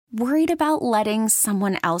Worried about letting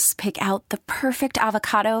someone else pick out the perfect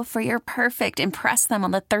avocado for your perfect impress them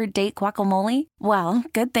on the third date guacamole? Well,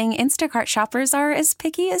 good thing Instacart shoppers are as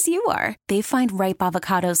picky as you are. They find ripe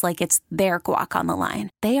avocados like it's their guac on the line.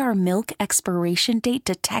 They are milk expiration date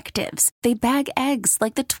detectives. They bag eggs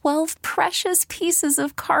like the 12 precious pieces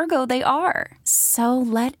of cargo they are. So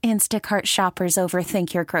let Instacart shoppers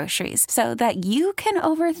overthink your groceries so that you can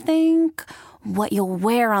overthink what you'll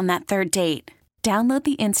wear on that third date. Download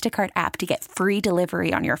the Instacart app to get free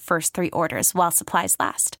delivery on your first 3 orders while supplies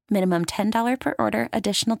last. Minimum $10 per order.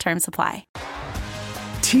 Additional terms apply.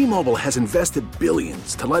 T-Mobile has invested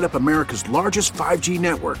billions to light up America's largest 5G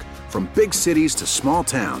network, from big cities to small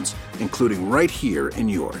towns, including right here in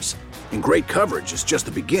yours. And great coverage is just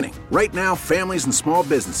the beginning. Right now, families and small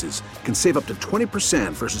businesses can save up to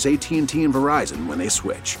 20% versus AT&T and Verizon when they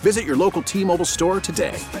switch. Visit your local T-Mobile store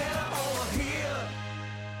today.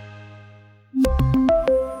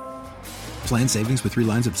 Plan savings with 3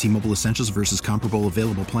 lines of T-Mobile Essentials versus comparable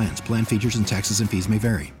available plans. Plan features and taxes and fees may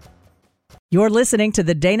vary. You're listening to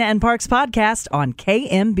the Dana and Parks podcast on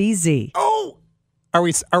KMBZ. Oh, are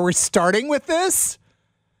we starting with this?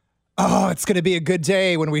 Oh, it's going to be a good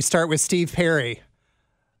day when we start with Steve Perry.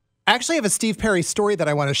 I actually have a Steve Perry story that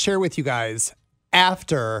I want to share with you guys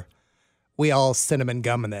after we all cinnamon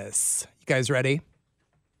gum this. You guys ready?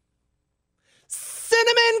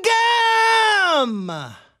 Cinnamon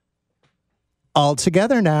gum! All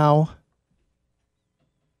together now.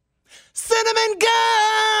 Cinnamon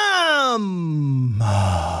gum!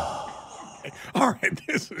 All right,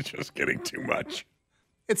 this is just getting too much.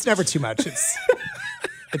 It's never too much.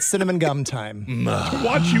 It's cinnamon gum time. To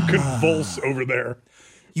watch you convulse over there.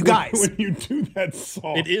 You guys. When you do that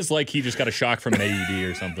song. It is like he just got a shock from an AED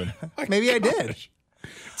or something. Maybe I did.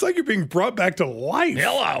 It's like you're being brought back to life.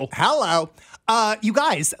 Hello. You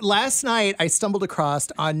guys, last night I stumbled across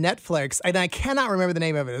on Netflix, and I cannot remember the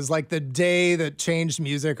name of it. It was like the day that changed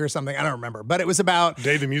music or something. I don't remember, but it was about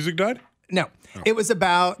Day the music died? No, it was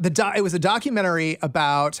about it was a documentary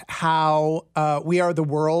about how We Are the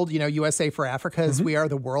World, USA for Africa's We Are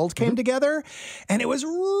the World came together. And it was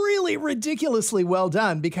really ridiculously well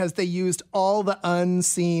done because they used all the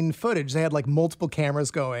unseen footage. They had like multiple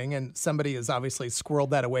cameras going, and somebody has obviously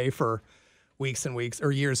squirreled that away for weeks and weeks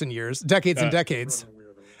or years and years, decades and decades.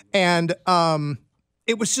 And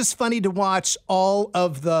it was just funny to watch all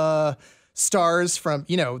of the stars from,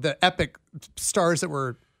 the epic stars that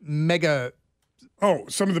were mega. Oh,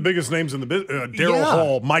 some of the biggest names in the business. Daryl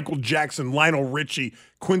Hall, Michael Jackson, Lionel Richie,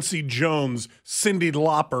 Quincy Jones, Cyndi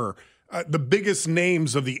Lauper. The biggest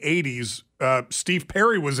names of the 80s. Steve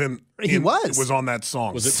Perry was in. He was on that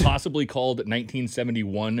song. Was it possibly called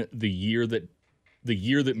 1971, the year that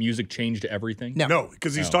music changed everything? No,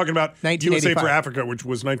 because he's talking about USA for Africa, which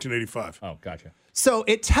was 1985. Oh, gotcha. So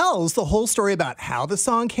it tells the whole story about how the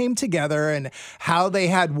song came together and how they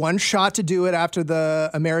had one shot to do it after the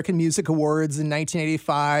American Music Awards in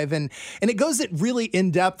 1985. And it goes really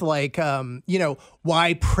in depth, like,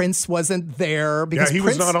 why Prince wasn't there. Because he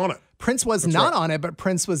was not on it. Prince was not on it, but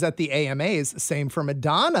Prince was at the AMAs. Same for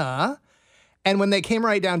Madonna. And when they came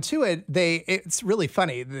right down to it, it's really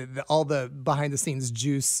funny, all the behind the scenes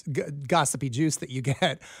juice, gossipy juice that you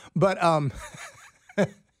get. But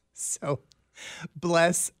so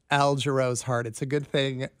bless Al Jarreau's heart. It's a good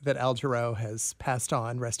thing that Al Jarreau has passed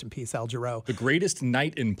on. Rest in peace, Al Jarreau. The greatest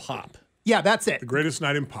night in pop. Yeah, that's it. The greatest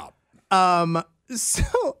night in pop.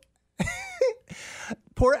 So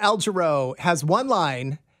poor Al Jarreau has one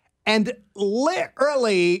line and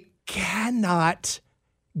literally cannot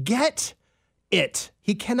get it.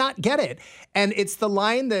 He cannot get it. And it's the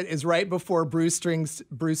line that is right before Bruce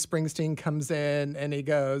Springsteen comes in and he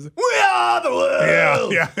goes, "We are the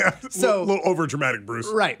world." Yeah. So, a little overdramatic, Bruce.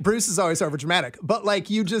 Right. Bruce is always overdramatic. But like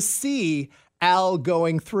you just see Al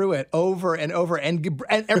going through it over and over. And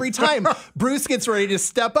every time Bruce gets ready to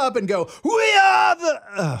step up and go, "We are the..."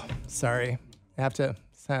 Oh, sorry. I have to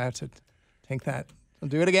take that. I'll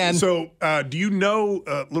do it again. So, do you know,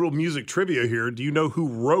 little music trivia here, do you know who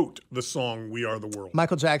wrote the song We Are the World?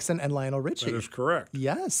 Michael Jackson and Lionel Richie. That is correct.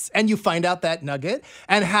 Yes. And you find out that nugget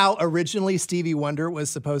and how originally Stevie Wonder was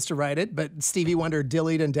supposed to write it, but Stevie Wonder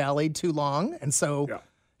dillied and dallied too long, and so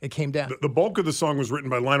it came down. The bulk of the song was written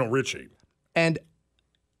by Lionel Richie. And,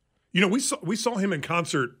 we saw him in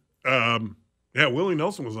concert. Willie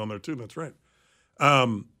Nelson was on there too. That's right.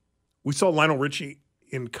 We saw Lionel Richie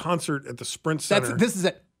in concert at the Sprint Center. This is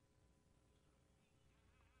it.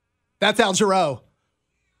 That's Al Jarreau.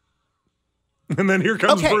 And then here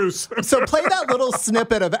comes Bruce. So play that little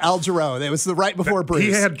snippet of Al Jarreau. That was right before Bruce.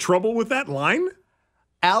 He had trouble with that line?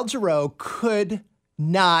 Al Jarreau could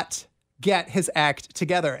not get his act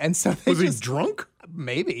together. And so they Was he drunk?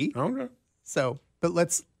 Maybe. Okay. So, but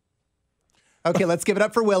let's give it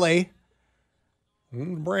up for Willie.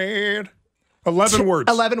 Bread. 11 words.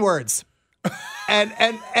 11 words.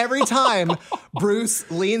 And every time Bruce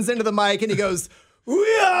leans into the mic and he goes,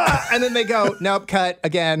 "Ooh-yah!" And then they go, nope, cut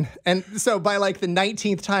again. And so by like the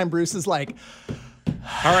 19th time, Bruce is like,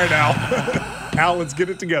 all right, Al. Al, let's get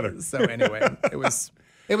it together. So anyway, it was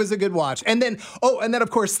a good watch. And then of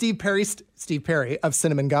course, Steve Perry of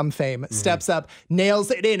Cinnamon Gum fame steps up,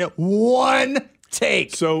 nails it in one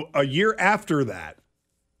take. So a year after that,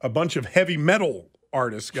 a bunch of heavy metal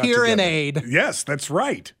artists got Hearing together. Aid. Yes, that's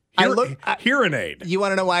right. Hearing Aid. You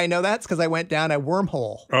want to know why I know that? It's because I went down a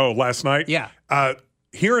wormhole. Oh, last night? Yeah.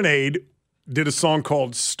 Hearing Aid did a song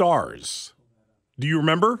called Stars. Do you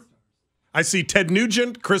remember? I see Ted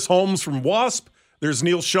Nugent, Chris Holmes from Wasp. There's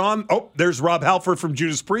Neil Schon. Oh, there's Rob Halford from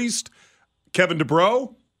Judas Priest. Kevin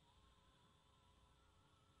DuBrow.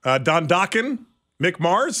 Don Dokken. Mick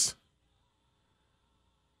Mars.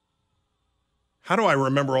 How do I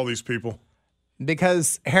remember all these people?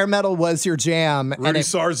 Because hair metal was your jam. Rudy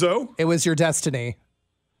Sarzo. It was your destiny.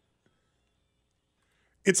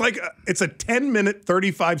 It's like it's a 10-minute,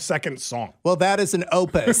 35-second song. Well, that is an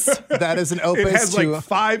opus. That is an opus. It has like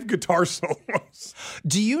 5 guitar solos.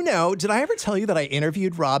 Do you know, did I ever tell you that I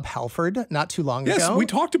interviewed Rob Halford not too long ago? Yes, we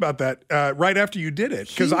talked about that right after you did it.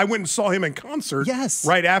 Because I went and saw him in concert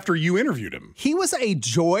right after you interviewed him. He was a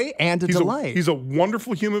joy and a delight. He's a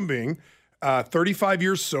wonderful human being, 35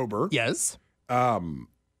 years sober. Yes. And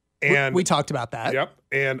we talked about that. Yep.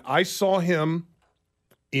 And I saw him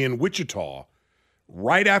in Wichita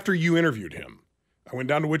right after you interviewed him. I went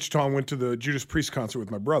down to Wichita and went to the Judas Priest concert with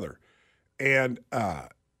my brother. And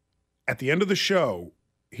at the end of the show,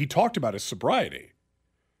 he talked about his sobriety.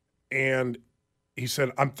 And he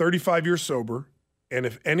said, I'm 35 years sober, and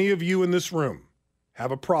if any of you in this room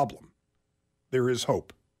have a problem, there is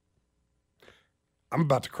hope. I'm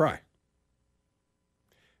about to cry.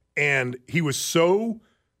 And he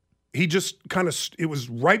just kind of, it was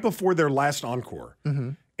right before their last encore.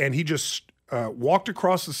 Mm-hmm. And he just walked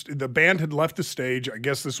across the band had left the stage. I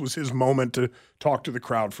guess this was his moment to talk to the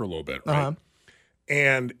crowd for a little bit, right? Uh-huh.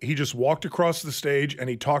 And he just walked across the stage and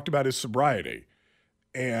he talked about his sobriety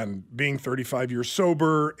and being 35 years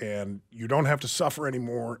sober and you don't have to suffer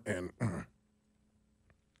anymore. And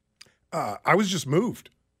I was just moved.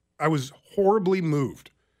 I was horribly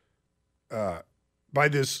moved by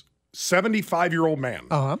this 75-year-old man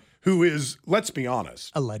who is, let's be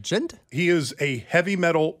honest, a legend. He is a heavy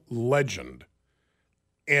metal legend.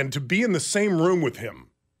 And to be in the same room with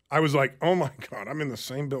him, I was like, oh my God, I'm in the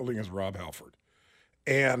same building as Rob Halford.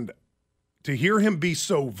 And to hear him be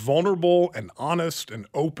so vulnerable and honest and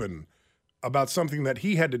open about something that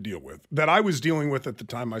he had to deal with, that I was dealing with at the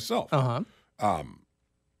time myself. I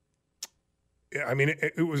mean,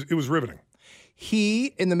 it was riveting. He,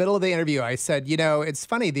 in the middle of the interview, I said, it's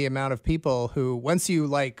funny the amount of people who, once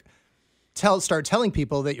you start telling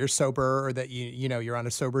people that you're sober or that you're on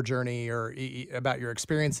a sober journey or about your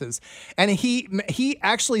experiences. And he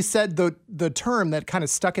actually said the term that kind of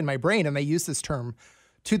stuck in my brain, and I use this term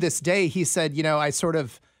to this day. He said, I sort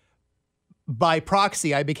of, by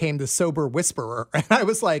proxy, I became the sober whisperer. And I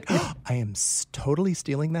was like, I am totally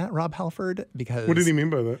stealing that, Rob Halford, because... What did he mean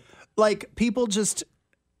by that? Like, people just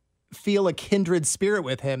feel a kindred spirit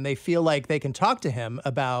with him. They feel like they can talk to him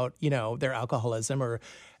about, their alcoholism, or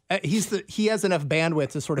he has enough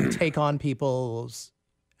bandwidth to sort of take on people's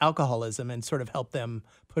alcoholism and sort of help them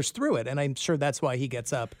push through it. And I'm sure that's why he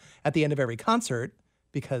gets up at the end of every concert,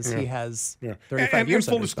 because he has 35 years.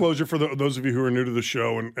 And full disclosure for those of you who are new to the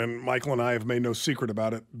show, and Michael and I have made no secret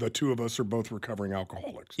about it, the two of us are both recovering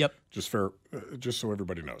alcoholics. Yep. Just so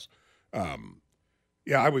everybody knows.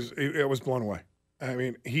 I was blown away. I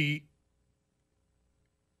mean, he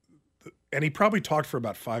probably talked for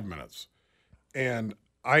about 5 minutes, and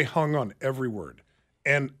I hung on every word.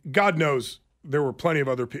 And God knows there were plenty of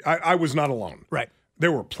other people. I was not alone. Right.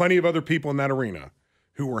 There were plenty of other people in that arena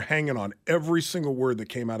who were hanging on every single word that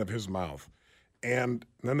came out of his mouth. And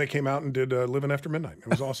then they came out and did Living After Midnight. It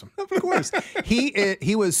was awesome. Of course.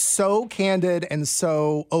 He was so candid and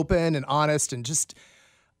so open and honest, and just...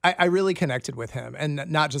 I really connected with him, and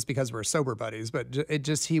not just because we're sober buddies, but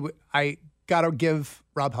I got to give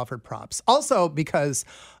Rob Halford props. Also because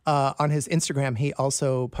on his Instagram, he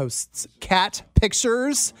also posts cat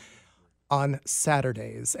pictures on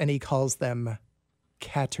Saturdays, and he calls them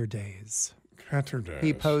Catterdays. Catterdays.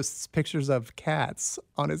 He posts pictures of cats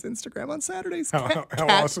on his Instagram on Saturdays. How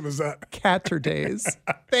awesome is that? Catterdays.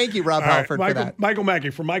 Thank you, Rob Halford, for that. Michael Mackey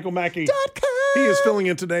from MichaelMackey.com. He is filling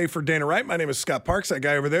in today for Dana Wright. My name is Scott Parks. That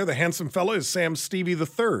guy over there, the handsome fella, is Sam Stevie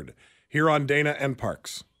III here on Dana and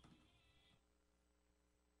Parks.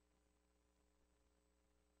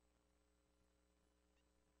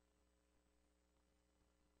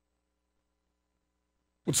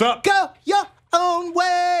 What's up? Go your own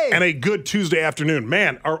way. And a good Tuesday afternoon.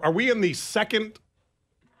 Man, are we in the second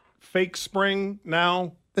fake spring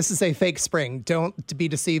now? This is a fake spring. Don't be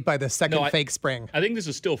deceived by the second fake spring. I think this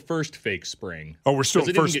is still first fake spring. Oh, we're still in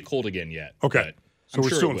first. It didn't get cold again yet. Okay. So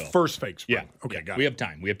we're still in first fake spring. Yeah. Okay, yeah. got it. We have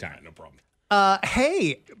time. No problem.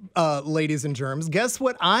 Hey, ladies and germs, guess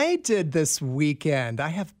what I did this weekend? I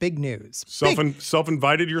have big news.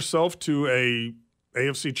 Self-invited yourself to a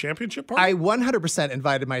AFC Championship party? I 100%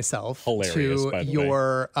 invited myself Hilarious, by the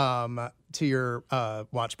way. To your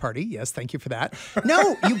watch party. Yes, thank you for that.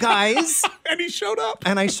 No, you guys. And he showed up.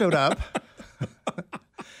 And I showed up.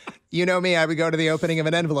 You know me, I would go to the opening of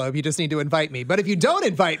an envelope. You just need to invite me. But if you don't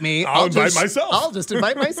invite me, I'll invite myself. I'll just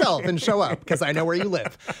invite myself and show up because I know where you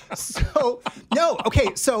live. So, no,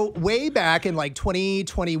 okay. So way back in like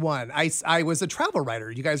 2021, I was a travel writer.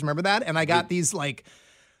 You guys remember that? And I got these like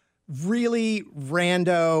really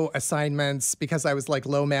rando assignments because I was like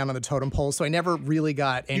low man on the totem pole. So I never really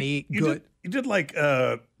got any good. You did like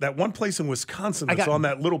that one place in Wisconsin that's on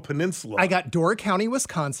that little peninsula. I got Door County,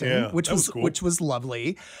 Wisconsin, which was cool. which was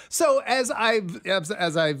lovely. So as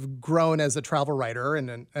I've grown as a travel writer and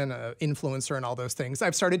an influencer and all those things,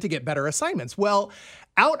 I've started to get better assignments. Well,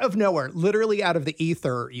 out of nowhere, literally out of the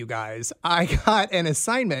ether, you guys, I got an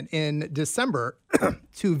assignment in December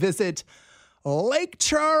to visit Lake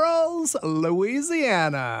Charles,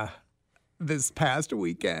 Louisiana this past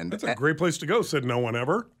weekend. That's a great place to go, said no one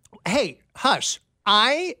ever. Hey, hush.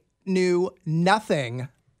 I knew nothing,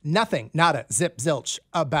 nada, zip, zilch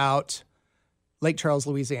about Lake Charles,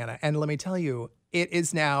 Louisiana. And let me tell you, it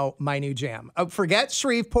is now my new jam. Forget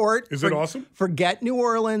Shreveport. Is it awesome? Forget New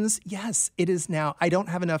Orleans. Yes, it is now. I don't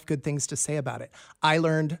have enough good things to say about it. I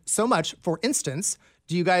learned so much. For instance,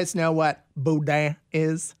 do you guys know what boudin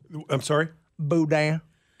is? I'm sorry? Boudin.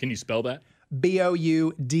 Can you spell that?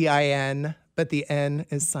 Boudin, but the N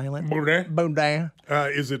is silent. Boudin? Boudin.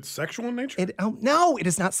 Is it sexual in nature? No, it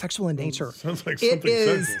is not sexual in nature. Sounds like something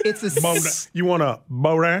sexual. It's a... You want a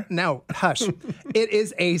boudin? No, hush. It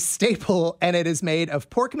is a staple, and it is made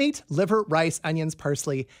of pork meat, liver, rice, onions,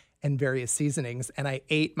 parsley, and various seasonings. And I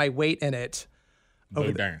ate my weight in it.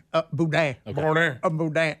 Boudin. Boudin. Okay. Boudin.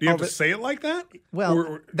 Boudin. Do you have to say it like that?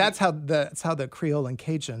 Well, that's how the Creole and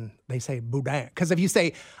Cajun, they say boudin. Because if you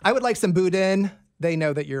say, I would like some boudin, they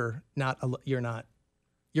know that you're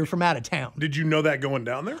from out of town. Did you know that going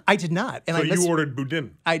down there? I did not. And so you ordered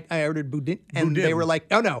boudin. I ordered boudin, and they were like,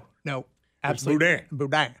 no, absolutely.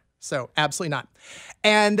 Boudin. So absolutely not.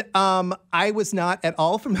 And I was not at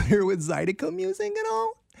all familiar with Zydeco music at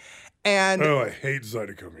all. And I hate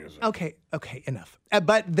Zydeco music. Okay, enough.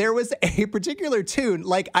 But there was a particular tune,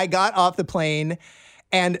 like I got off the plane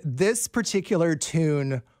and this particular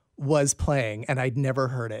tune was playing and I'd never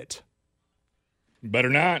heard it. Better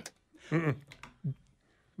not.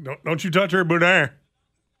 Don't you touch her, boudin.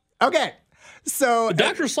 Okay. So the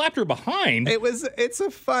doctor slapped her behind. It's a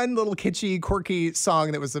fun little kitschy, quirky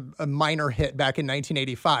song that was a minor hit back in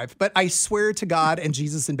 1985. But I swear to God and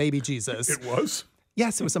Jesus and baby Jesus. It was?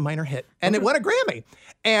 Yes, it was a minor hit, and it won a Grammy.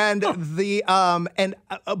 And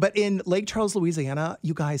but in Lake Charles, Louisiana,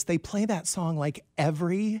 you guys, they play that song like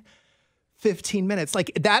every 15 minutes.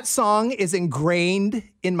 Like that song is ingrained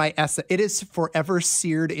in my essence. It is forever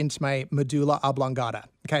seared into my medulla oblongata.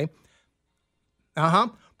 Okay.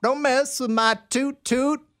 Don't mess with my toot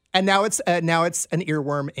toot. And now it's an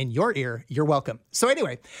earworm in your ear. You're welcome. So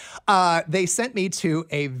anyway, they sent me to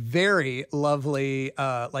a very lovely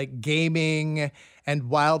like gaming and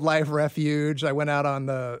wildlife refuge. I went out on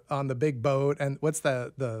the big boat, and what's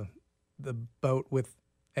the boat with?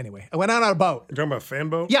 Anyway, I went out on a boat. You're talking about fan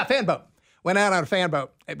boat? Yeah, fan boat. Went out on a fan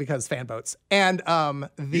boat because fan boats. And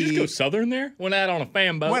you just go southern there? Went out on a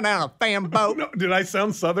fan boat. Went out on a fan boat. No, did I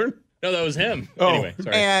sound southern? No, that was him. Oh. Anyway,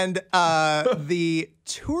 sorry. And the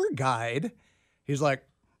tour guide, he's like,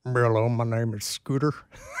 hello, my name is Scooter.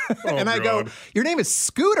 And I go, your name is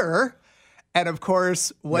Scooter? And of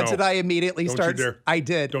course, what did I immediately start? You dare. I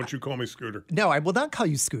did. Don't you call me Scooter. No, I will not call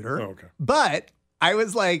you Scooter. Oh, okay. But I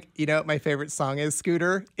was like, you know what my favorite song is,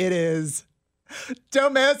 Scooter? It is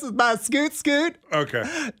Don't Mess With My Scoot Scoot. Okay.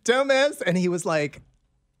 Don't mess. And he was like,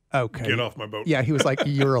 okay. Get off my boat. Yeah, he was like,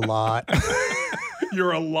 you're a lot.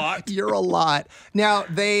 You're a lot. You're a lot. Now,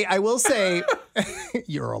 I will say,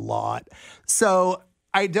 you're a lot. So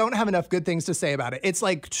I don't have enough good things to say about it. It's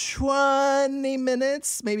like 20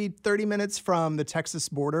 minutes, maybe 30 minutes from the Texas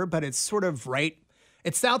border, but it's sort of right.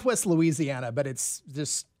 It's Southwest Louisiana, but it's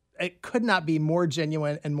just, it could not be more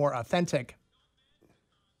genuine and more authentic.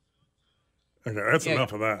 Okay, that's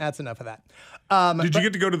enough of that. That's enough of that. Did you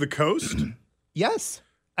get to go to the coast? Yes,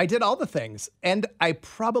 I did all the things. And I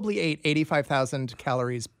probably ate 85,000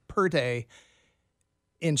 calories per day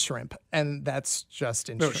in shrimp. And that's just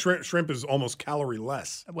in shrimp. Shrimp is almost calorie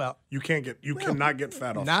less. Well, you cannot get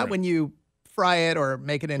fat off not shrimp. when you fry it or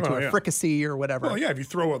make it into a fricassee or whatever. Well, yeah, if you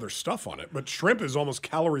throw other stuff on it, but shrimp is almost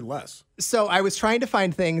calorie less. So I was trying to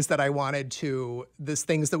find things that I wanted to,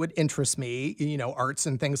 things that would interest me, arts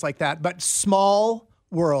and things like that, but small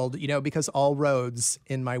world, because all roads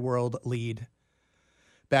in my world lead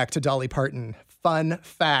back to Dolly Parton. Fun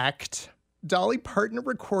fact, Dolly Parton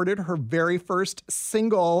recorded her very first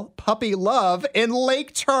single, Puppy Love, in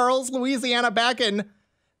Lake Charles, Louisiana, back in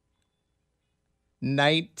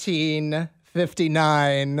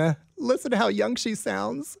 1959. Listen to how young she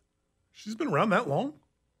sounds. She's been around that long?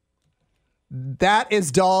 That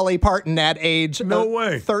is Dolly Parton at age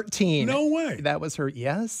 13. No way. That was her.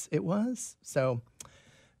 Yes, it was. So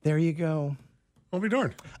there you go. I'll be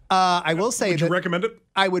darned. I will say would you recommend it?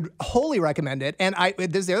 I would wholly recommend it. And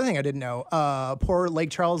there's the other thing I didn't know. Poor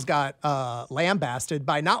Lake Charles got lambasted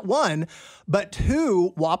by not one, but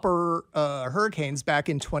two whopper hurricanes back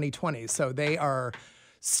in 2020. So they are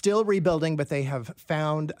still rebuilding, but they have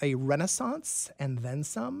found a renaissance and then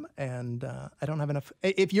some. And I don't have enough.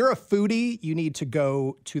 If you're a foodie, you need to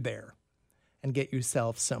go to there and get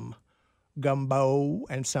yourself some gumbo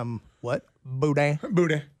and some what? Boudin.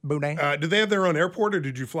 Did they have their own airport, or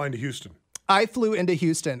did you fly into Houston? I flew into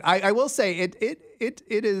Houston. I will say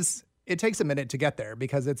it takes a minute to get there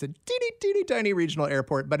because it's a teeny tiny regional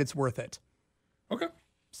airport, but it's worth it. Okay.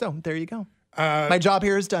 So there you go. My job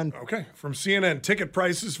here is done. Okay. From CNN, ticket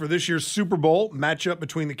prices for this year's Super Bowl matchup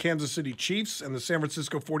between the Kansas City Chiefs and the San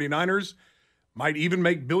Francisco 49ers might even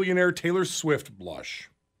make billionaire Taylor Swift blush.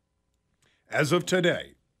 As of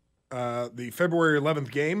today, the February 11th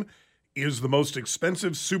game is the most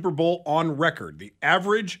expensive Super Bowl on record. The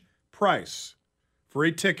average price for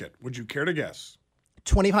a ticket, would you care to guess?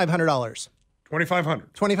 $2,500.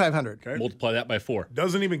 $2,500. $2,500. Okay. Multiply that by 4.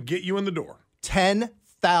 Doesn't even get you in the door.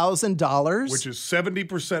 $10,000. Which is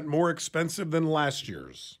 70% more expensive than last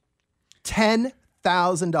year's.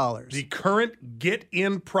 $10,000. The current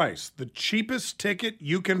get-in price, the cheapest ticket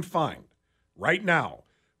you can find right now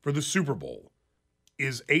for the Super Bowl,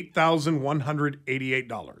 is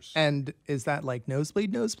 $8,188. And is that like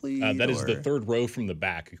nosebleed? That is the third row from the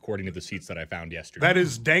back, according to the seats that I found yesterday. That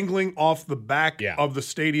is dangling off the back of the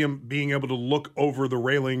stadium, being able to look over the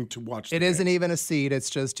railing to watch the game. It isn't even a seat. It's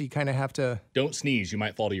just you kind of have to... Don't sneeze. You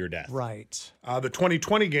might fall to your death. Right. The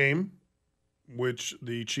 2020 game, which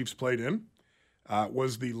the Chiefs played in,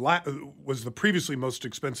 was the previously most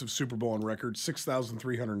expensive Super Bowl on record,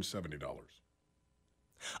 $6,370.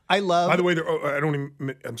 I love. By the way,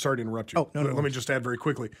 I'm sorry to interrupt you. Oh, no. Let me just add very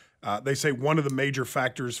quickly. They say one of the major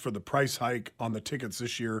factors for the price hike on the tickets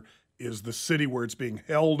this year is the city where it's being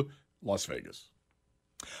held, Las Vegas.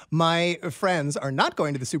 My friends are not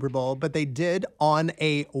going to the Super Bowl, but they did on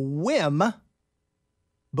a whim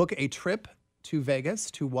book a trip to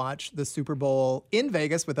Vegas to watch the Super Bowl in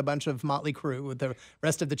Vegas with a bunch of Motley Crue, with the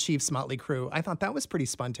rest of the Chiefs Motley Crue. I thought that was pretty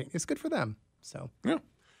spontaneous. Good for them. So yeah.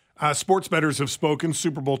 Sports bettors have spoken.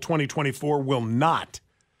 Super Bowl 2024 will not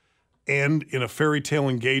end in a fairy tale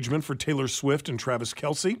engagement for Taylor Swift and Travis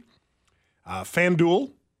Kelce.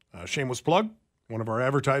 FanDuel, shameless plug, one of our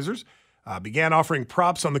advertisers, began offering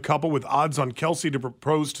props on the couple with odds on Kelce to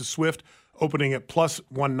propose to Swift, opening at plus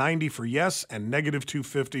 190 for yes and negative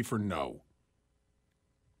 250 for no.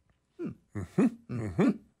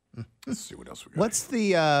 Let's see what else we got.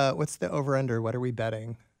 What's the over-under? What are we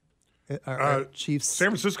betting? Chiefs. San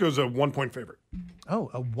Francisco's a 1-point favorite.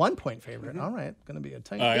 Oh, a 1-point favorite. All right. Going to be a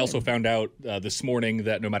tight game. I also found out this morning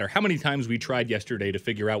that no matter how many times we tried yesterday to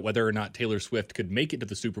figure out whether or not Taylor Swift could make it to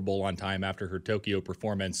the Super Bowl on time after her Tokyo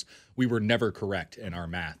performance, we were never correct in our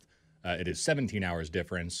math. It is 17 hours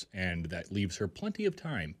difference, and that leaves her plenty of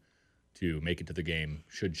time to make it to the game,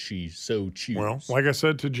 should she so choose. Well, like I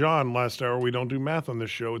said to John last hour, we don't do math on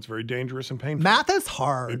this show. It's very dangerous and painful. Math is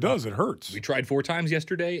hard. It does. It hurts. We tried 4 times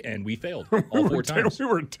yesterday, and we failed all 4 times. We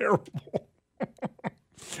were terrible. All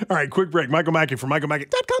right, quick break. Michael Mackey from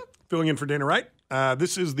MichaelMackey.com, filling in for Dana Wright.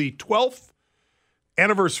 This is the 12th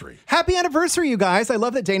anniversary. Happy anniversary, you guys. I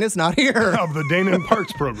love that Dana's not here. Of the Dana and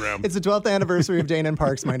Parks program. It's the 12th anniversary of Dana and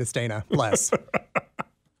Parks minus Dana. Bless.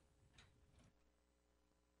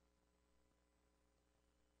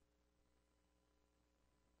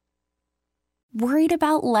 Worried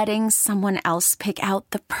about letting someone else pick out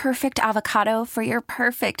the perfect avocado for your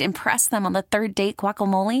perfect impress them on the third date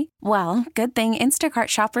guacamole? Well, good thing Instacart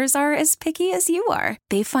shoppers are as picky as you are.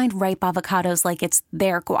 They find ripe avocados like it's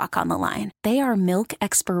their guac on the line. They are milk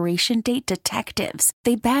expiration date detectives.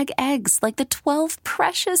 They bag eggs like the 12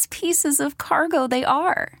 precious pieces of cargo they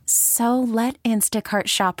are. So let Instacart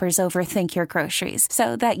shoppers overthink your groceries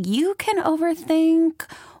so that you can overthink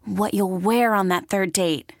what you'll wear on that third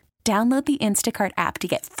date. Download the Instacart app to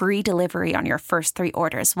get free delivery on your first 3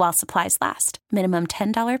 orders while supplies last. Minimum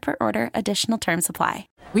 $10 per order. Additional terms apply.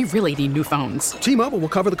 We really need new phones. T-Mobile will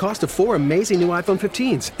cover the cost of 4 amazing new iPhone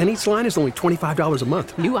 15s, and each line is only $25 a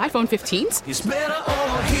month. New iPhone 15s? It's better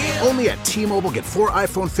over here. Only at T-Mobile, get 4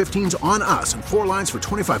 iPhone 15s on us and 4 lines for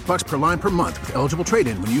 $25 per line per month with eligible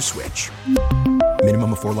trade-in when you switch.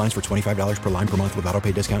 Minimum of 4 lines for $25 per line per month with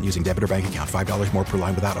autopay discount using debit or bank account. $5 more per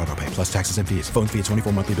line without autopay, plus taxes and fees. Phone fee at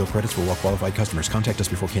 24 monthly bill credits for well-qualified customers. Contact us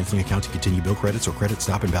before canceling account to continue bill credits or credit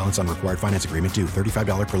stop and balance on required finance agreement due.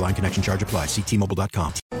 $35 per line connection charge applies. See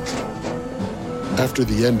T-Mobile.com. After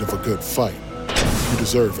the end of a good fight, you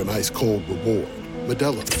deserve an ice-cold reward.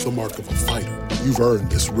 Modelo is the mark of a fighter. You've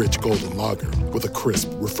earned this rich golden lager with a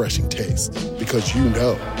crisp, refreshing taste. Because you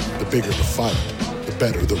know, the bigger the fight, the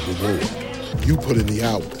better the reward. You put in the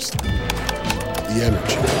hours, the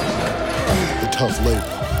energy, the tough labor.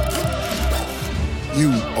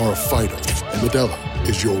 You are a fighter, and Modelo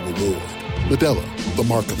is your reward. Modelo, the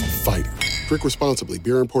mark of a fighter. Drink responsibly.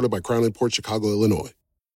 Beer imported by Crown Imports, Chicago, Illinois.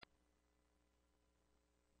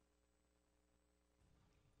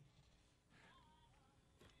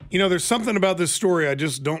 You know, there's something about this story I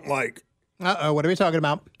just don't like. Uh-oh, what are we talking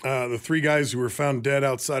about? The 3 guys who were found dead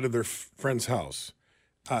outside of their friend's house.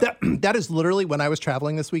 That is literally when I was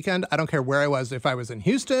traveling this weekend. I don't care where I was, if I was in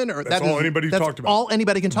Houston or that's all anybody talked about. All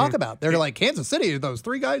anybody can talk about. They're like Kansas City, those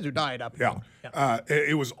 3 guys who died up. Yeah.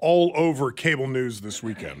 It was all over cable news this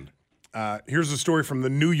weekend. Here's a story from the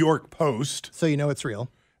New York Post. So you know it's real.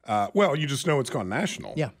 Well, you just know it's gone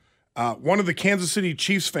national. Yeah. One of the Kansas City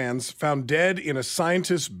Chiefs fans found dead in a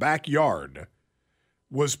scientist's backyard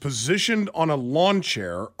was positioned on a lawn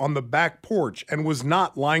chair on the back porch and was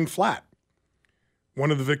not lying flat. One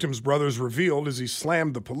of the victim's brothers revealed as he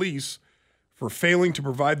slammed the police for failing to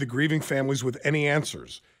provide the grieving families with any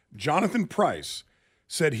answers. Jonathan Price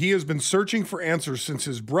said he has been searching for answers since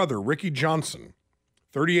his brother, Ricky Johnson,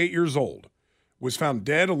 38 years old, was found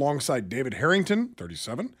dead alongside David Harrington,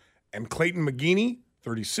 37, and Clayton McGeeney,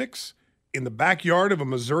 36, in the backyard of a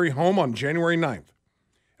Missouri home on January 9th.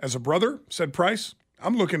 As a brother, said Price,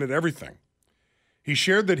 I'm looking at everything. He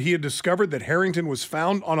shared that he had discovered that Harrington was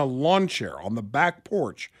found on a lawn chair on the back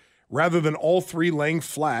porch rather than all 3 laying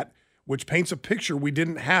flat, which paints a picture we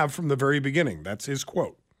didn't have from the very beginning. That's his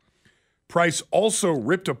quote. Price also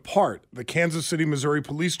ripped apart the Kansas City, Missouri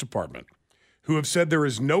Police Department, who have said there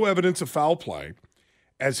is no evidence of foul play,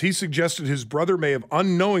 as he suggested his brother may have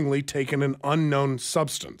unknowingly taken an unknown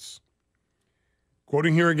substance.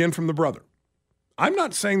 Quoting here again from the brother, I'm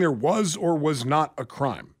not saying there was or was not a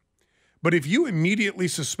crime. But if you immediately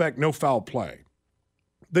suspect no foul play,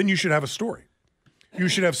 then you should have a story. You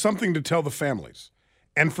should have something to tell the families.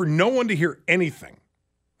 And for no one to hear anything,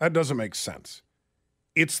 that doesn't make sense.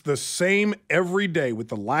 It's the same every day with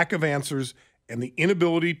the lack of answers and the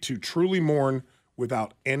inability to truly mourn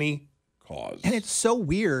without any cause. And it's so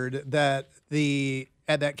weird that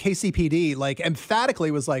that KCPD like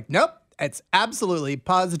emphatically was like, nope, it's absolutely,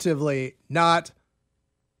 positively not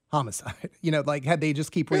homicide. You know, like had they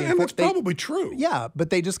just keep reinforcing. And that's probably true. Yeah, but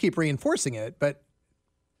they just keep reinforcing it. But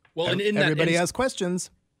well, and everybody has questions.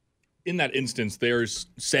 In that instance, they're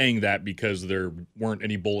saying that because there weren't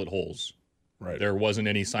any bullet holes. Right. There wasn't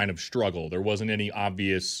any sign of struggle. There wasn't any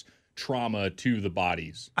obvious trauma to the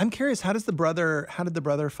bodies. I'm curious, how did the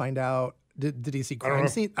brother find out? Did he see crime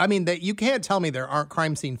scene? I mean, you can't tell me there aren't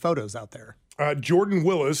crime scene photos out there. Jordan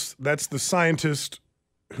Willis, that's the scientist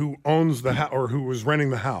who owns the or who was renting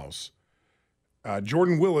the house.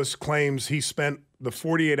 Jordan Willis claims he spent the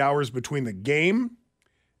 48 hours between the game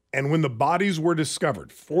and when the bodies were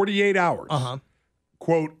discovered, 48 hours,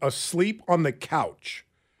 quote, asleep on the couch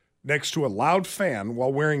next to a loud fan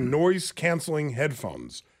while wearing noise-canceling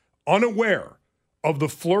headphones, unaware of the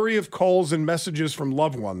flurry of calls and messages from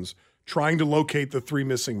loved ones trying to locate the 3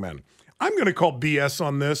 missing men. I'm going to call BS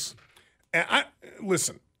on this. And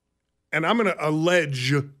listen, and I'm going to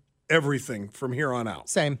allege everything from here on out.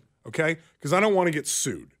 Same. Okay? Because I don't want to get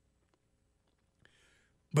sued.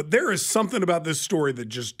 But there is something about this story that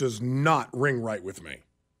just does not ring right with me.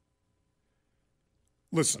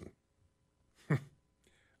 Listen,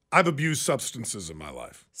 I've abused substances in my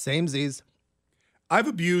life. Samesies. I've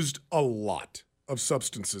abused a lot. of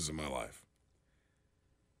substances in my life.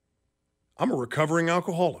 I'm a recovering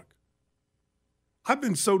alcoholic. I've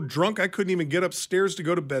been so drunk I couldn't even get upstairs to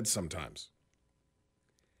go to bed sometimes.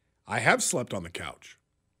 I have slept on the couch.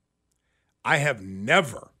 I have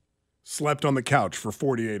never slept on the couch for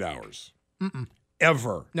 48 hours.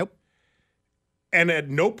 Ever. Nope. And at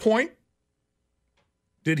no point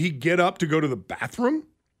did he get up to go to the bathroom.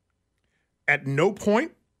 At no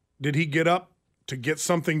point did he get up to get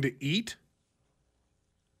something to eat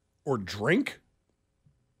or drink.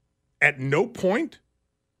 At no point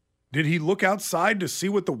did he look outside to see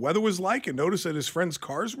what the weather was like and notice that his friends'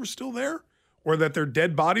 cars were still there or that their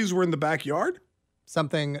dead bodies were in the backyard.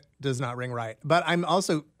 Something does not ring right. But I'm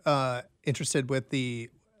also interested with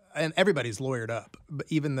and everybody's lawyered up. But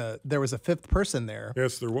there was a fifth person there.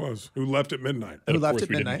 Yes, there was, who left at midnight. That, of course,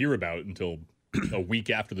 we didn't hear about until a week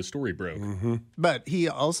after the story broke. Mm-hmm. But he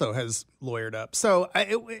also has lawyered up. So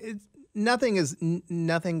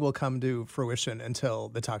nothing will come to fruition until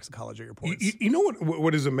the toxicology reports. You know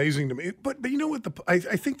what is amazing to me? But you know what? I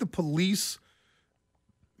think the police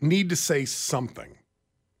need to say something.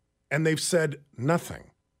 And they've said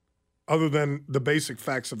nothing other than the basic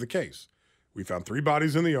facts of the case. We found 3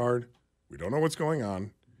 bodies in the yard. We don't know what's going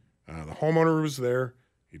on. The homeowner was there.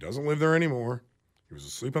 He doesn't live there anymore. He was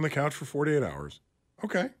asleep on the couch for 48 hours.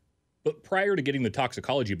 Okay. But prior to getting the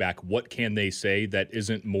toxicology back, what can they say that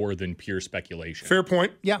isn't more than pure speculation? Fair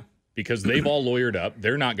point. Yeah. Because they've all lawyered up.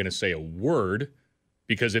 They're not going to say a word,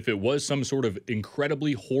 because if it was some sort of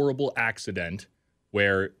incredibly horrible accident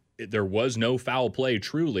where there was no foul play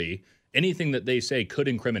truly, anything that they say could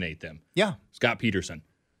incriminate them. Yeah. Scott Peterson.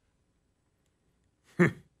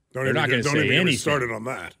 They're not going to say anything. Started on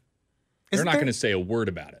that. They're not going to say a word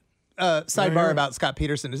about it. Sidebar about Scott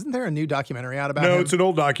Peterson. Isn't there a new documentary out about him? No, it's an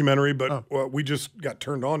old documentary, but we just got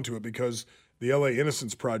turned on to it because the LA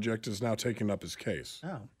Innocence Project is now taking up his case.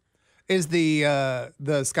 Oh. Is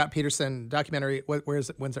the Scott Peterson documentary, when's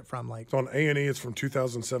it from? Like, it's on A&E. It's from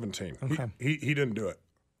 2017. Okay. He didn't do it.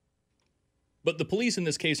 But the police in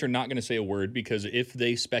this case are not going to say a word, because if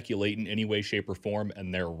they speculate in any way, shape, or form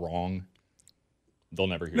and they're wrong, they'll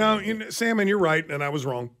never hear it. No, Sam, and you're right, and I was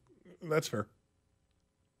wrong. That's fair.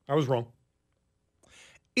 I was wrong.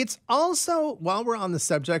 It's also, while we're on the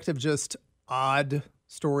subject of just odd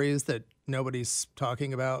stories that nobody's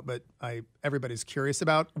talking about, but everybody's curious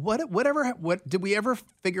about, what did we ever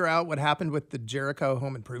figure out what happened with the Jericho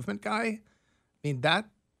home improvement guy? I mean, that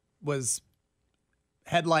was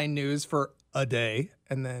headline news for a day,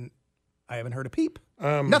 and then I haven't heard a peep.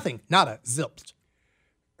 Nothing. Nada. Zilped.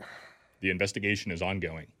 The investigation is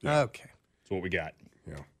ongoing. Yeah. Okay. That's what we got.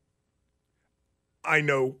 Yeah. I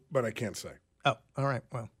know, but I can't say. Oh, all right.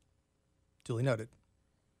 Well, duly noted.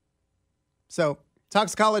 So,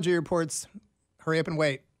 toxicology reports. Hurry up and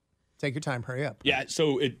wait. Take your time. Hurry up. Yeah,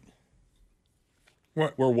 so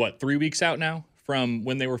we're 3 weeks out now from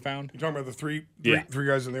when they were found? You're talking about the three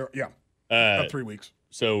guys in there? Yeah. About 3 weeks.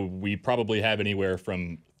 So we probably have anywhere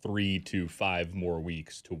from 3 to 5 more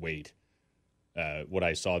weeks to wait. What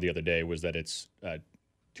I saw the other day was that it's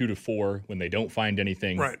 2 to 4 when they don't find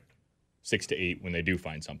anything. Right. 6 to 8 when they do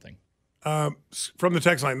find something. From the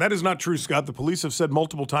text line, that is not true, Scott. The police have said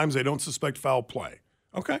multiple times they don't suspect foul play.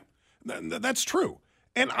 Okay. That's true.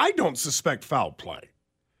 And I don't suspect foul play.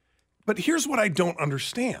 But here's what I don't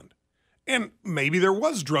understand. And maybe there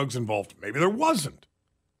was drugs involved. Maybe there wasn't.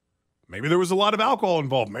 Maybe there was a lot of alcohol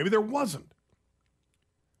involved. Maybe there wasn't.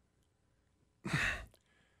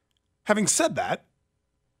 Having said that,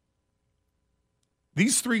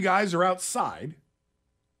 these 3 guys are outside,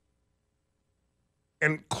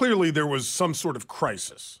 and clearly there was some sort of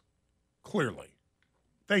crisis. Clearly.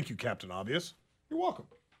 Thank you, Captain Obvious. You're welcome.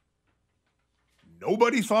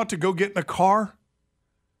 Nobody thought to go get in a car?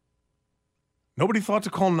 Nobody thought to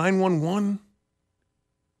call 911?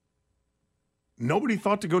 Nobody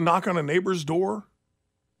thought to go knock on a neighbor's door?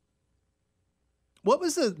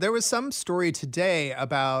 There was some story today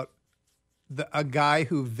about a guy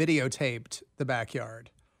who videotaped the backyard.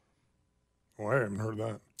 Oh, I haven't heard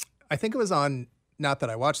that. I think it was on, not that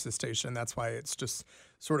I watch the station, that's why it's just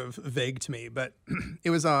sort of vague to me, but it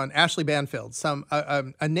was on Ashley Banfield.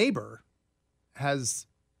 A neighbor has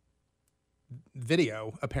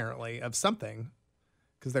video, apparently, of something,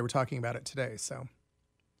 because they were talking about it today, so.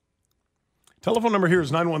 Telephone number here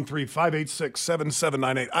is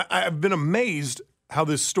 913-586-7798. I've been amazed how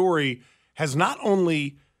this story has not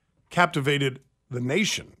only captivated the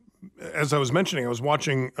nation. As I was mentioning, I was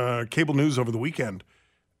watching cable news over the weekend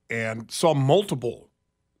and saw multiple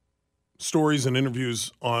stories and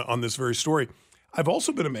interviews on this very story. I've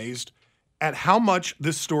also been amazed at how much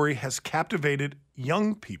this story has captivated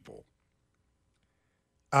young people.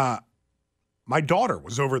 My daughter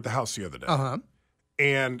was over at the house the other day. Uh-huh.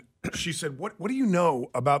 And she said, what do you know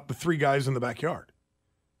about the three guys in the backyard?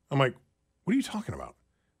 I'm like, what are you talking about?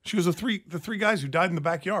 She goes, the three guys who died in the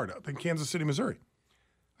backyard up in Kansas City, Missouri.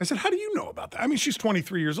 I said, how do you know about that? I mean, she's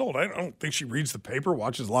 23 years old. I don't think she reads the paper,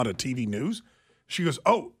 watches a lot of TV news. She goes,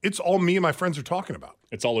 oh, it's all me and my friends are talking about.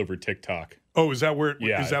 It's all over TikTok. Oh, is that where?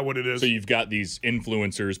 Yeah. Is that what it is? So you've got these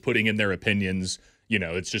influencers putting in their opinions. You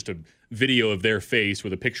know, it's just a video of their face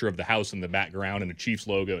with a picture of the house in the background and a Chiefs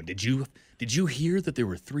logo. And did you hear that there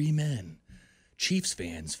were 3 men, Chiefs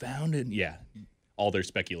fans, found in? Yeah, all their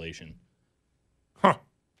speculation. Huh.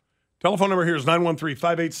 Telephone number here is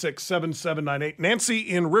 913-586-7798. Nancy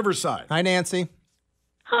in Riverside. Hi, Nancy.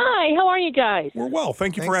 Hi, how are you guys? We're well.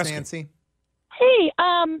 Thanks for asking. Nancy. Hey,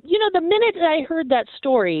 the minute I heard that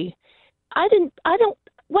story,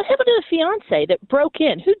 what happened to the fiance that broke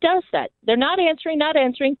in? Who does that? They're not answering.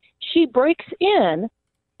 She breaks in,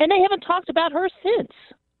 and they haven't talked about her since.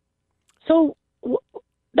 So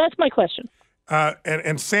that's my question.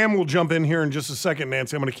 And Sam will jump in here in just a second,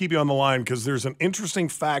 Nancy. I'm going to keep you on the line because there's an interesting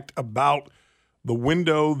fact about the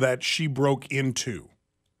window that she broke into.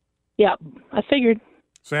 Yeah, I figured.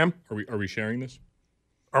 Sam? Are we sharing this?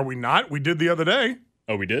 Are we not? We did the other day.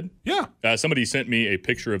 Oh, we did? Yeah. Somebody sent me a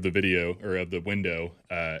picture of the video or of the window,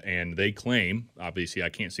 and they claim, obviously I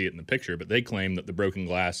can't see it in the picture, but they claim that the broken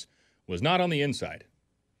glass was not on the inside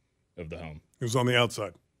of the home. It was on the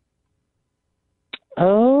outside.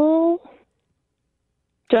 Oh.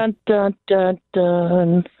 Dun, dun, dun,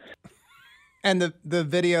 dun. And the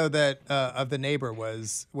video that of the neighbor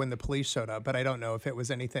was when the police showed up, but I don't know if it was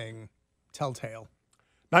anything telltale.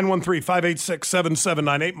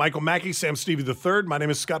 913-586-7798. Michael Mackey, Sam Stevie III. My name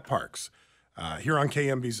is Scott Parks here on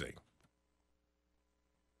KMBZ.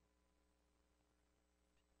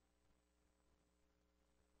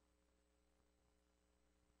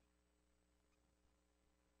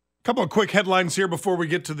 Couple of quick headlines here before we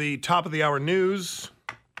get to the top of the hour news.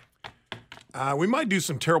 We might do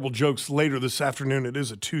some terrible jokes later this afternoon. It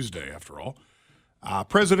is a Tuesday, after all.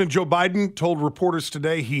 President Joe Biden told reporters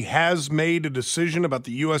today he has made a decision about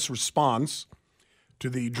the U.S. response to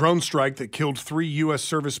the drone strike that killed 3 U.S.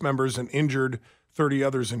 service members and injured 30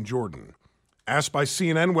 others in Jordan. Asked by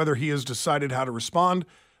CNN whether he has decided how to respond,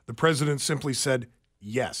 the president simply said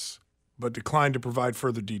yes, but declined to provide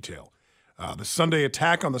further detail. The Sunday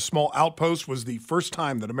attack on the small outpost was the first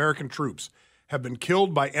time that American troops have been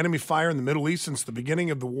killed by enemy fire in the Middle East since the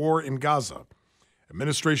beginning of the war in Gaza.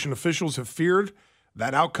 Administration officials have feared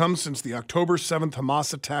that outcome since the October 7th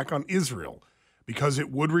Hamas attack on Israel because it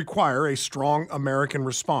would require a strong American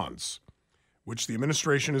response, which the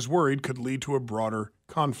administration is worried could lead to a broader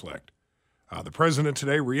conflict. The president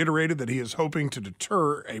today reiterated that he is hoping to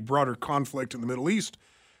deter a broader conflict in the Middle East,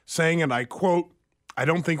 saying, and I quote, "I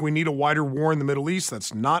don't think we need a wider war in the Middle East.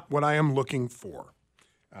 That's not what I am looking for."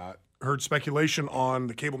 Heard speculation on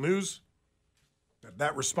the cable news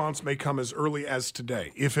that response may come as early as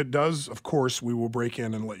today. If it does, of course, we will break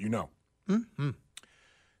in and let you know. Mm-hmm.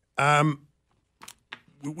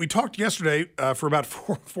 We talked yesterday for about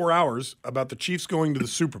four hours about the Chiefs going to the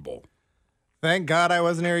Super Bowl. Thank God I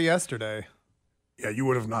wasn't here yesterday. Yeah, you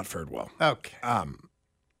would have not fared well. Okay.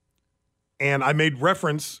 And I made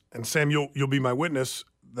reference, and Sam, you'll be my witness,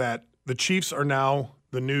 that the Chiefs are now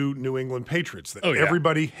the new England Patriots. That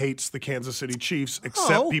everybody hates the Kansas City Chiefs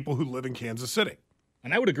except people who live in Kansas City.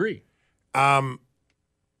 And I would agree. My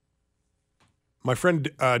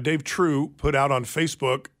friend Dave True put out on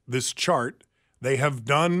Facebook this chart. They have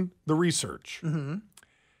done the research. Mm-hmm.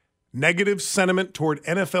 Negative sentiment toward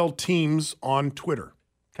NFL teams on Twitter.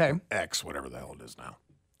 Okay. X, whatever the hell it is now.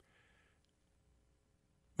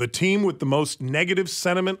 The team with the most negative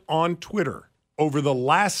sentiment on Twitter over the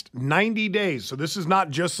last 90 days. So this is not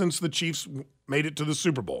just since the Chiefs made it to the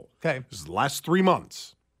Super Bowl. Okay. This is the last 3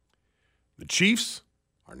 months. The Chiefs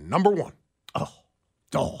are number one.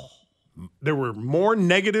 Oh. There were more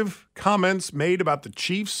negative comments made about the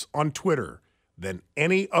Chiefs on Twitter than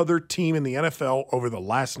any other team in the NFL over the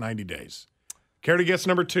last 90 days. Care to guess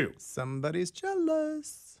number 2? Somebody's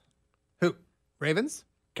jealous. Who? Ravens?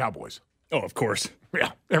 Cowboys. Oh, of course.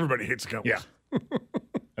 Yeah, everybody hates the Cowboys. Yeah.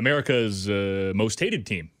 America's most hated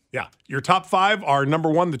team. Yeah. Your top 5 are number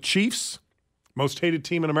 1, the Chiefs, most hated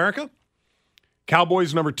team in America.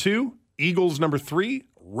 Cowboys, number 2. Eagles, number 3.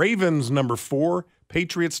 Ravens, number 4.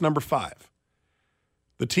 Patriots, number 5.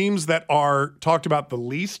 The teams that are talked about the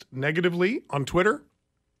least negatively on Twitter,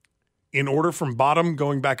 in order from bottom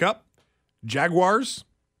going back up, Jaguars,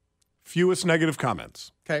 fewest negative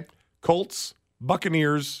comments. Okay. Colts,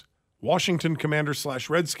 Buccaneers, Washington Commanders /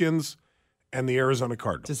 Redskins, and the Arizona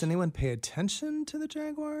Cardinals. Does anyone pay attention to the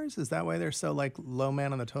Jaguars? Is that why they're so like low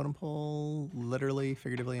man on the totem pole, literally,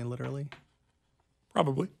 figuratively, and literally?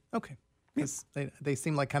 Probably. Okay. They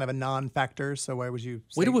seem like kind of a non-factor, so why would you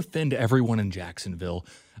say? Way to offend everyone in Jacksonville,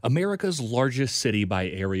 America's largest city by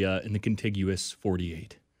area in the contiguous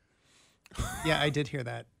 48. Yeah, I did hear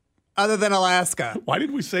that. Other than Alaska. Why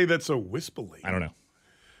did we say that so wispily? I don't know.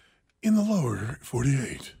 In the lower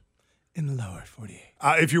 48. In the lower 48.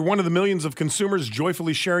 If you're one of the millions of consumers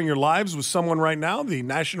joyfully sharing your lives with someone right now, the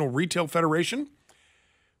National Retail Federation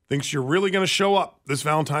thinks you're really going to show up this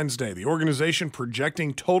Valentine's Day. The organization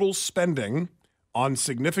projecting total spending on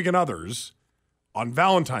significant others on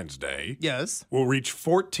Valentine's Day will reach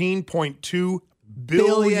 $14.2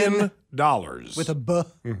 billion. With a B.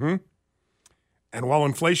 Mm-hmm. And while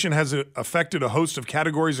inflation has affected a host of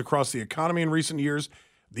categories across the economy in recent years,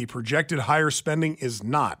 the projected higher spending is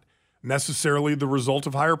not necessarily the result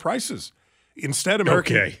of higher prices. Instead,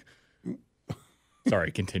 American... Okay.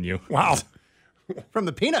 Sorry, continue. Wow. From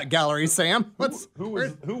the peanut gallery, Sam. Who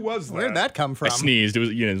was that? Where'd that come from? I sneezed. It was,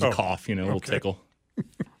 it was a cough, a little tickle.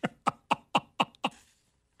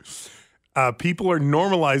 People are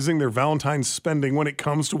normalizing their Valentine's spending when it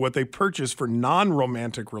comes to what they purchase for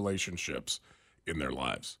non-romantic relationships in their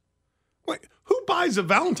lives. Wait, who buys a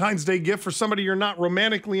Valentine's Day gift for somebody you're not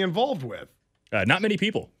romantically involved with? Not many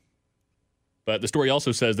people. But the story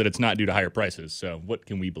also says that it's not due to higher prices. So what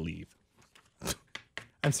can we believe?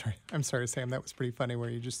 I'm sorry, Sam. That was pretty funny where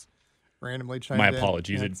you just randomly chimed My in.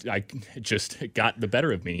 apologies. It got the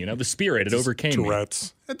better of me. The spirit, it overcame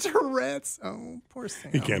Tourette's. me. Tourette's. Oh, poor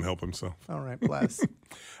Sam. He can't help himself. All right, bless.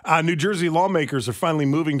 New Jersey lawmakers are finally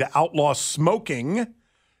moving to outlaw smoking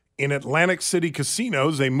in Atlantic City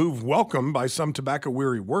casinos. A move welcomed by some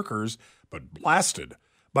tobacco-weary workers, but blasted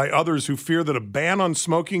by others who fear that a ban on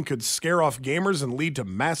smoking could scare off gamers and lead to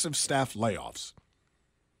massive staff layoffs.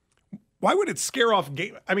 Why would it scare off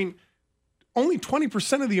game? I mean, only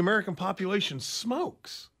 20% of the American population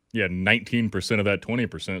smokes. Yeah, 19% of that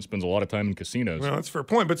 20% spends a lot of time in casinos. Well, that's a fair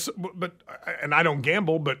point. But and I don't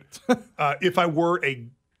gamble, but if I were a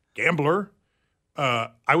gambler,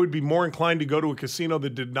 I would be more inclined to go to a casino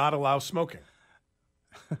that did not allow smoking.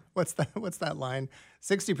 What's that line?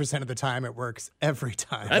 60% of the time it works every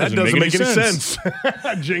time. That doesn't make any sense.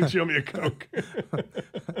 Jinx, show me a Coke.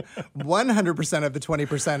 100% of the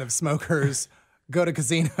 20% of smokers go to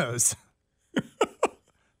casinos.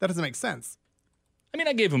 That doesn't make sense. I mean,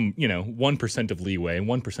 I gave them, 1% of leeway.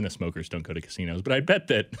 1% of smokers don't go to casinos, but I bet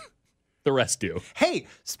that the rest do. Hey,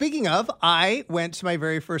 speaking of, I went to my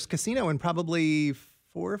very first casino in probably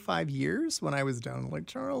 4 or 5 years when I was down in Lake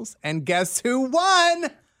Charles. And guess who won?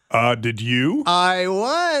 Did you? I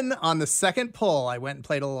won on the second pull. I went and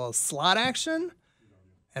played a little slot action,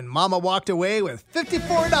 and Mama walked away with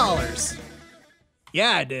 $54.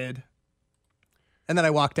 Yeah, I did. And then I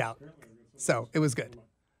walked out. So it was good.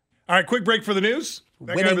 All right, quick break for the news.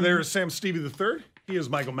 That guy over there is Sam Stevie III. He is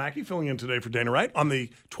Michael Mackey, filling in today for Dana Wright on the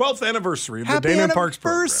 12th anniversary of the Dana and Parks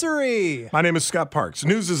program. My name is Scott Parks.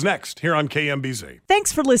 News is next here on KMBZ.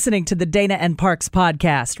 Thanks for listening to the Dana and Parks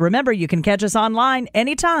podcast. Remember, you can catch us online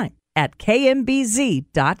anytime at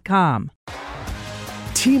kmbz.com.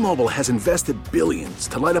 T-Mobile has invested billions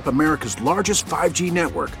to light up America's largest 5G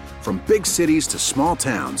network, from big cities to small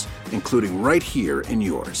towns, including right here in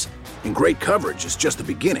yours. And great coverage is just the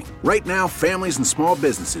beginning. Right now, families and small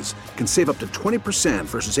businesses can save up to 20%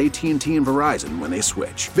 versus AT&T and Verizon when they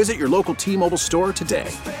switch. Visit your local T-Mobile store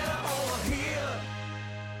today.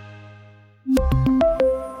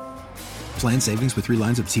 Plan savings with 3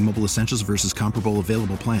 lines of T-Mobile Essentials versus comparable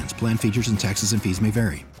available plans. Plan features and taxes and fees may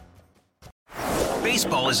vary.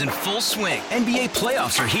 Baseball is in full swing. NBA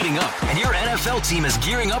playoffs are heating up, and your NFL team is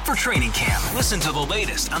gearing up for training camp. Listen to the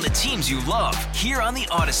latest on the teams you love here on the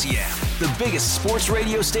Odyssey app. The biggest sports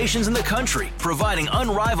radio stations in the country, providing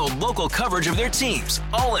unrivaled local coverage of their teams,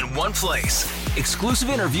 all in one place. Exclusive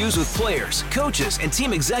interviews with players, coaches, and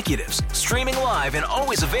team executives, streaming live and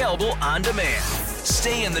always available on demand.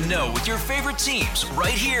 Stay in the know with your favorite teams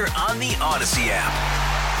right here on the Odyssey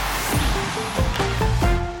app.